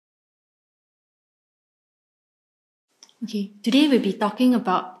Okay, today we'll be talking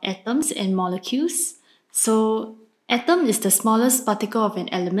about atoms and molecules. So, atom is the smallest particle of an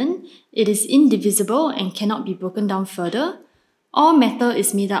element. It is indivisible and cannot be broken down further. All matter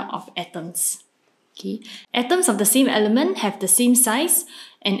is made up of atoms. Okay, atoms of the same element have the same size,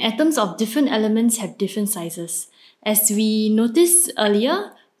 and atoms of different elements have different sizes. As we noticed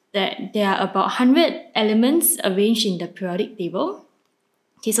earlier, that there are about 100 elements arranged in the periodic table.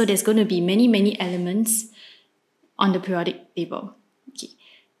 Okay, so there's going to be many elements on the periodic table. Okay.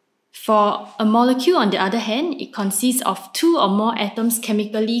 For a molecule, on the other hand, it consists of two or more atoms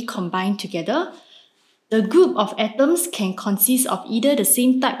chemically combined together. The group of atoms can consist of either the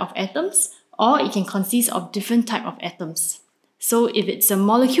same type of atoms or it can consist of different type of atoms. So if it's a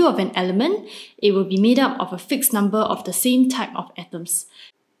molecule of an element, it will be made up of a fixed number of the same type of atoms.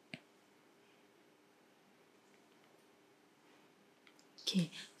 Okay.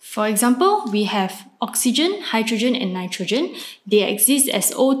 For example, we have oxygen, hydrogen, and nitrogen. They exist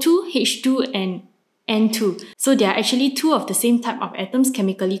as O2, H2, and N2. So they are actually two of the same type of atoms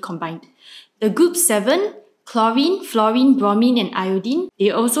chemically combined. The group 7, chlorine, fluorine, bromine, and iodine, they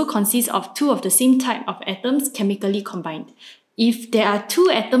also consist of two of the same type of atoms chemically combined. If there are two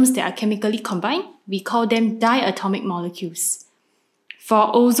atoms that are chemically combined, we call them diatomic molecules.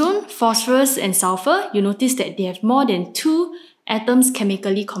 For ozone, phosphorus, and sulfur, you notice that they have more than two atoms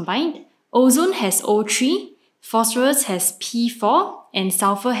chemically combined. Ozone has O3, phosphorus has P4, and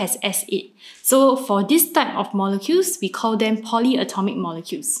sulfur has S8. So for this type of molecules, we call them polyatomic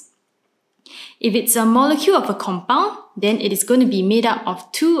molecules. If it's a molecule of a compound, then it is going to be made up of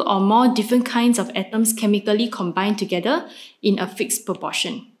two or more different kinds of atoms chemically combined together in a fixed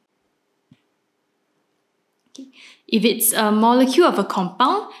proportion. Okay. If it's a molecule of a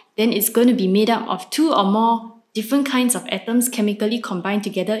compound, then it's going to be made up of two or more different kinds of atoms chemically combined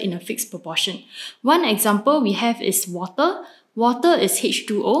together in a fixed proportion. One example we have is water. Water is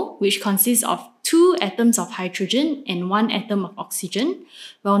H2O, which consists of two atoms of hydrogen and one atom of oxygen,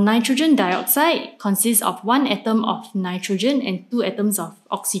 while nitrogen dioxide consists of one atom of nitrogen and two atoms of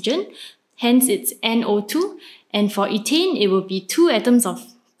oxygen, hence it's NO2, and for ethane it will be two atoms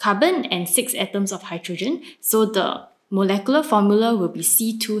of carbon and six atoms of hydrogen, so the molecular formula will be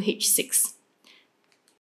C2H6.